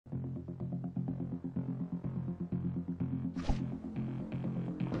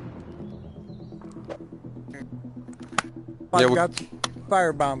Yeah, I've got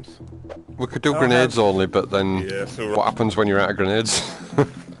fire bombs. we could do grenades only, but then what happens when you're out of grenades?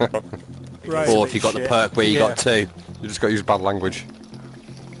 Right. Or if you got the perk where you got 2. You just got to use bad language.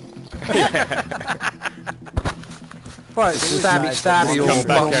 What? Stabby, Come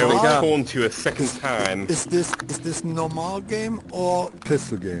back here, or I'll taunt you a second time. Is this normal game or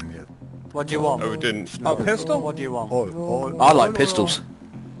pistol game yet? What do you want? Oh, we didn't. A pistol? What do you want? I like pistols.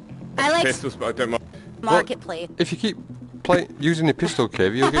 I like Pistols, but I don't mind. marketplace. If you keep using the pistol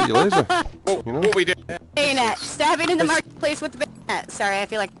cave, you'll get your laser. You know? What we did? Bayonet. Stabbing in the marketplace with the bayonet. Sorry, I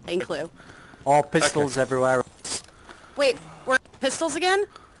feel like playing Clue. All pistols everywhere. Wait, we're pistols again?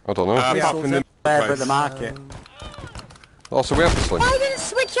 I don't know. Apart from the Everywhere at the market. Also, we have pistoling. Why didn't it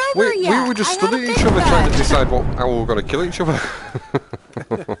switch over yet? We were just I had a studying each big other, trying to gun. decide how we were going to kill each other.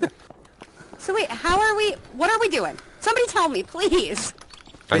 So wait, what are we doing? Somebody tell me, please.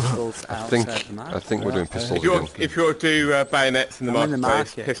 Pistols I think outside the market. we're doing pistols again. If you want to do bayonets in the I'm in the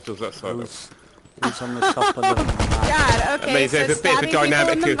marketplace, market. pistols outside. Who's on the top of the market? God, okay, means so there's a bit of a stabbing people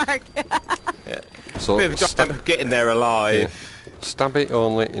dynamic in the of- market. So Bit of a dynamic of getting there alive. stab it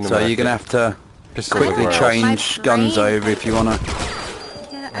only in the So market. you're going to have to Pistols quickly everywhere else. change guns brain- over if you want to...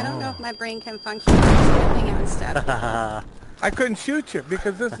 Yeah, I don't know if my brain can function standing and stuff. I couldn't shoot you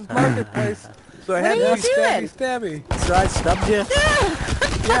because this is marketplace. So I What had are to you be doing? stabby. So I stabbed you.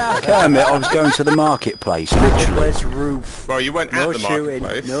 Kermit, I was going to the marketplace, literally. Marketplace roof. Well, you went No at the shooting.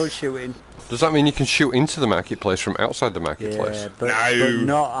 marketplace. No shooting. Does that mean you can shoot into the marketplace from outside the Yeah, marketplace? but No.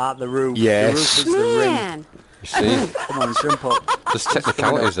 not at the roof. Yes. The roof is the ring. Man. You see, Come on, jump up. there's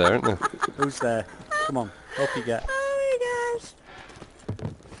technicalities there, aren't there? Who's there? Come on. Up you get. Oh my gosh.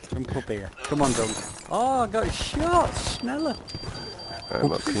 Jump up here. Come on, Dunk. Oh, I got a shot. Smell it. I'm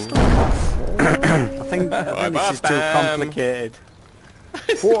not keen. I think this is too Bam. complicated.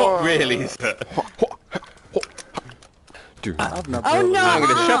 It's not really, is it? Dude. I've not Oh broken no! I'm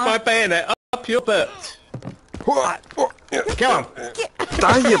going to shove my bayonet up your butt. Come on.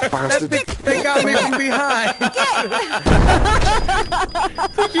 Die, you bastard! They got me from behind.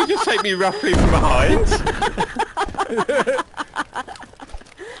 Did you just take me roughly from behind?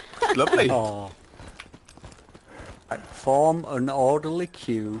 Lovely. Oh. Right, form an orderly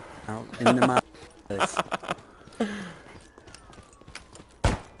queue out in the marketplace.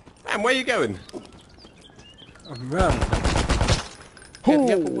 And where are you going? Run. Get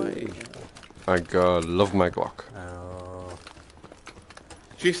the other way. My God, love my Glock. Oh.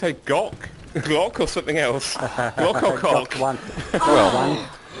 Did you say Gok? Glock or something else? Glock or Got cock? one. Well,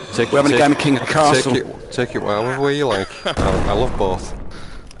 We're having a game of King of Castle. Take it wherever way you like. I love both.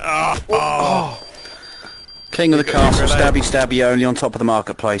 King of the Castle, stabby only on top of the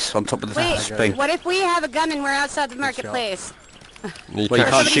marketplace, on top of the Wait, thing. what if we have a gun and we're outside the marketplace? You Well, you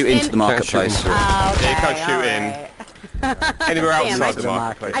can't shoot into the can't shoot marketplace. into it. Oh, okay, Yeah, you can't shoot in. alright. Anywhere Damn, outside I- the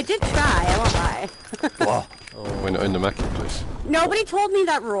marketplace. I did try, I won't lie. We're not in the marketplace. Nobody told me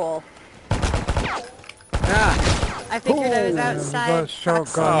that rule. I figured I was outside.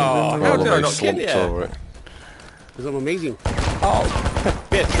 shotgun. Oh, how did I Everybody not kill slumped you? over it. Because I'm amazing.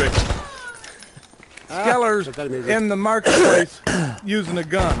 Bit trick. Skeller's in the marketplace using a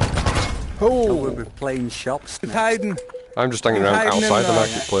gun. Oh, we'll be playing shops. He's hiding. I'm just hanging around Hiding in outside the the-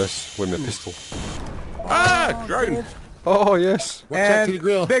 marketplace with my pistol. Ah, drone. Oh, yes. Watch out to the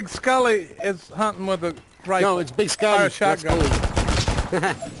grill. And Big Scully is hunting with a rifle. No, it's Big Scotty. Or a shotgun.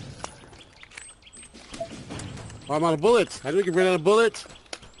 Oh, I'm out of bullets. I think we can run out of bullets.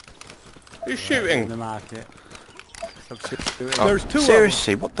 Who's In shooting? the market. Stop shooting. There's two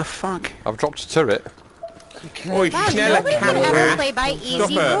Seriously, what the fuck? I've dropped a turret. Oh, you God, smell nobody it, would ever cat. play by easy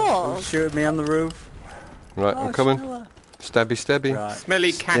Stop it. rules. Shoot me on the roof. Right, I'm coming. Stabby. Right.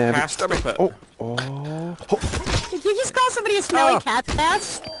 Smelly cat ass. Stop it. Oh. Did you just call somebody a smelly cat's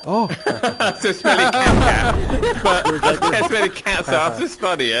ass? Oh. That's a smelly cat. But a smelly cat's ass is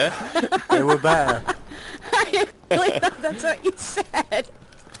funny, yeah? They were better. I really thought that's what you said.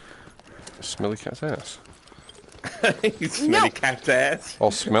 Smelly cat's ass. You smelly cat's ass. I'll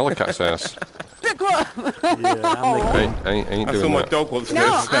smell a cat's ass. Big glove. Yeah, I'm the Ain't That's all doing my that. dog wants to No,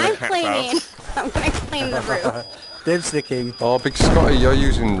 know. Smell I'm a cat's claiming. ass. I'm gonna claim the roof. Dave's the king. Oh, Big Scotty, you're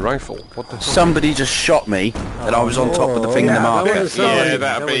using rifle. What the hell? Somebody just shot me, and I was on top of the thing in the market. Yeah,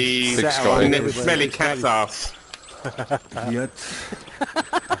 that'd be Big Scotty. smelly cat's ass.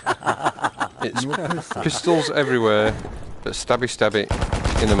 It's pistols everywhere, but stabby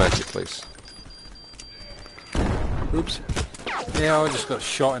in the marketplace. Oops. Yeah, I just got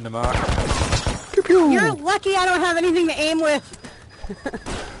shot in the market. You're lucky I don't have anything to aim with.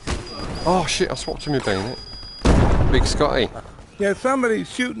 Oh shit, I swapped to my bayonet. Big Scotty. Yeah, somebody's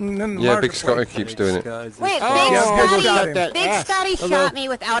shooting in the Yeah, Big marketplace. Scotty keeps doing it. Wait, yeah, Big ass. Scotty Hello. shot me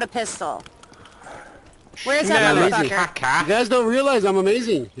without a pistol. Where's that Smelly motherfucker? caca. You guys don't realize I'm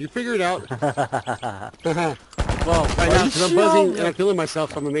amazing. You figure it out. Well, right now, because I'm buzzing and I'm killing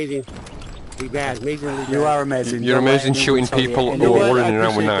myself, I'm amazing. Be bad, amazingly bad. You are amazing. You're Don't let amazing anyone shooting tell you people anything. who know are what? running I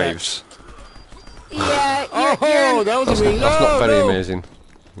around with appreciate that. knives. Yeah, Oh, that was amazing. That's not very no. amazing.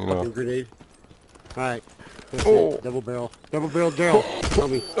 You know. Fucking grenade. Alright. Oh. Double barrel. Double barrel Daryl. Tell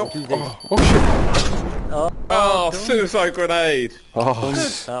me. Tuesday. Oh shit. Oh, suicide grenade. Oh,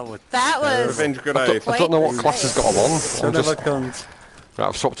 that was Revenge grenade. I don't know what class has got them on. Son I'm of a just, cunt. right,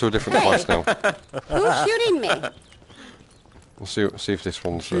 I've swapped to a different class now. who's shooting me? We'll see if this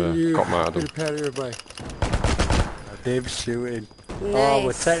one's got martyrdom. Everybody. Dave's shooting. Nice. Oh,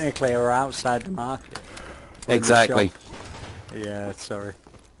 we're outside the market. We're in the Exactly. shop. Yeah, sorry.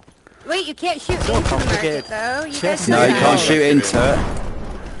 Wait, you can't shoot So into the complicated. market though. You Chess guys is know No, you that. can't shoot into it.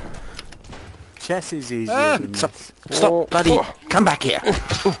 Chess is easier than Stop, this. stop, bloody, come back here.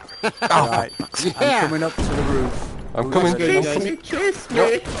 Right, I'm coming up to the roof. I'm coming. Kiss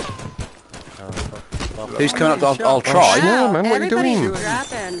me. Who's coming up? I'll try. Yeah, man, what are you everybody's doing?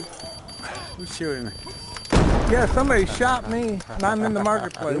 dropping. Who's shooting me? Yeah, somebody shot me, and I'm in the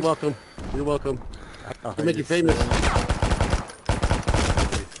marketplace. You're welcome. You're welcome. To make you famous.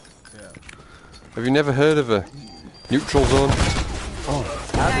 Have you never heard of a neutral zone?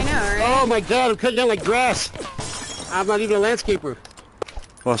 I know, right? Oh my god, I'm cutting down like grass. I'm not even a landscaper.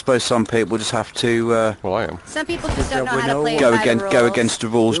 Well, I suppose some people just have to Well, I am. Some people just don't know we how to know play go by the against rules. the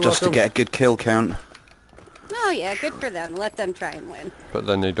rules You're just to welcome. get a good kill count. Oh yeah, good for them. Let them try and win. But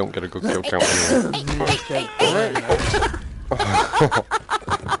then they don't get a good kill count anyway.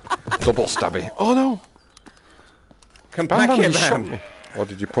 Double stabby. Oh no! Come Bam back Bam, here, you shot man. me. Or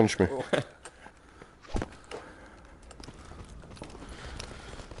did you punch me?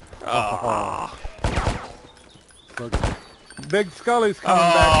 Big Scully's coming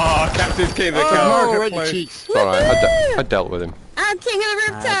back. Oh, Captain King the Oh, Car. right in the marketplace. cheeks. It's alright, I dealt with him. I'm king of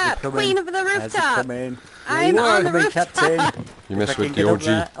the rooftop, queen of the As you rooftop. come in. I'm on the Come in, rooftop. Captain. You messed If I with can the get up OG.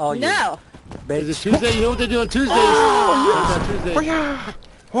 there. Oh, you No. Is it bitch. Tuesday? You know what they do on Tuesdays? On Tuesday.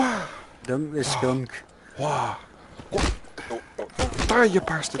 Dump this skunk. Die, you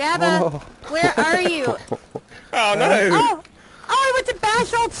bastard! Gabba, Oh, no. where are you? Oh no. Oh, I went to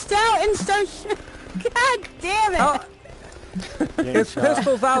bash old stout and start. God damn it! His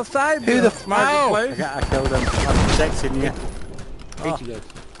pistol's outside Who the the marketplace. I killed him. I'm protecting you. Hate you guys.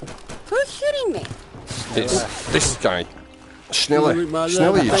 Who's shooting me? It's this guy. Snelly. My love.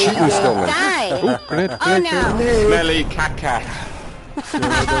 Snelly, you're cheating, Snelly. Die! Grenade, Oh grenade, no! grenade. Smelly caca. I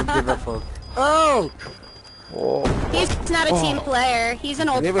don't give a fuck. Oh! He's not a team player. He's an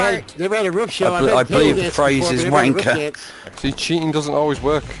old Never fart. had a roof show. I I've had believe table the dance phrase before, is but never had a roof wanker. dance. See, cheating doesn't always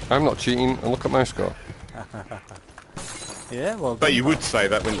work. I'm not cheating, and look at my score. Yeah, well, But you would say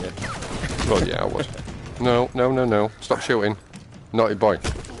that, wouldn't you? Well, yeah, I would. No, no, no, no. Stop shooting. Naughty boy.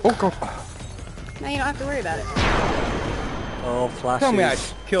 Oh, God. No, you don't have to worry about it. oh, flashes. Tell me I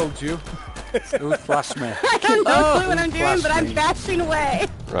killed you. Who flashed me? I have no clue what I'm doing, but I'm me. bashing away.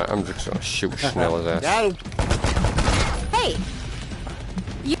 Right, I'm just gonna shoot Snell's ass. Got him. Hey!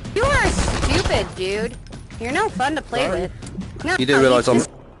 You are stupid, dude. You're no fun to play with. No, You do realise I'm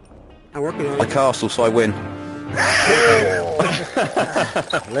I'm working on the it. castle, so I win.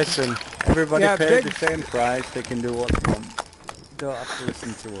 Listen, everybody Yeah, pays big- the same price. They can do what they want. Don't have to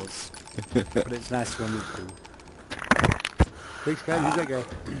listen to us. But it's nice when we do. Thanks, guys. Who's that guy?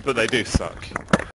 But they do suck.